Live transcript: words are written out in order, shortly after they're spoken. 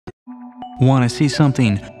Want to see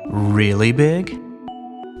something really big?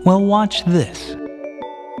 Well, watch this.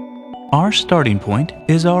 Our starting point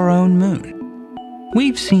is our own moon.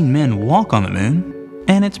 We've seen men walk on the moon,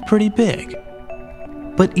 and it's pretty big.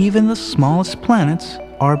 But even the smallest planets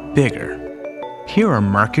are bigger. Here are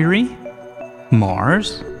Mercury,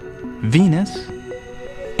 Mars, Venus,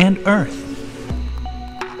 and Earth.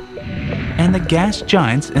 And the gas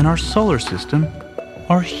giants in our solar system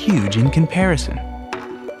are huge in comparison.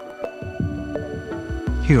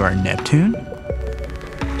 Here are Neptune,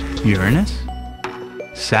 Uranus,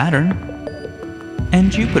 Saturn, and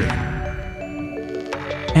Jupiter.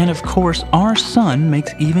 And of course, our Sun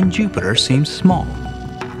makes even Jupiter seem small.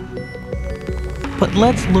 But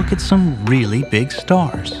let's look at some really big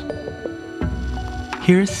stars.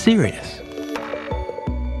 Here's Sirius,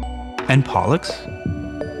 and Pollux,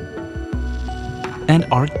 and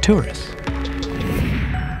Arcturus,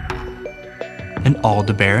 and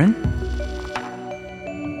Aldebaran,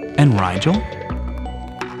 and Rigel,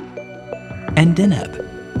 and Deneb,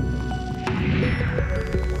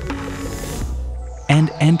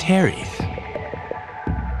 and Antares,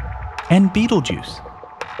 and Betelgeuse.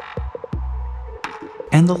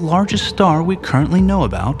 And the largest star we currently know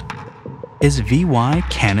about is VY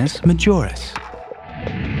Canis Majoris.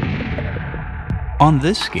 On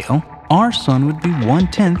this scale, our Sun would be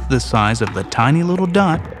 1/10 the size of the tiny little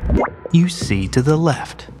dot you see to the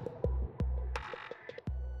left.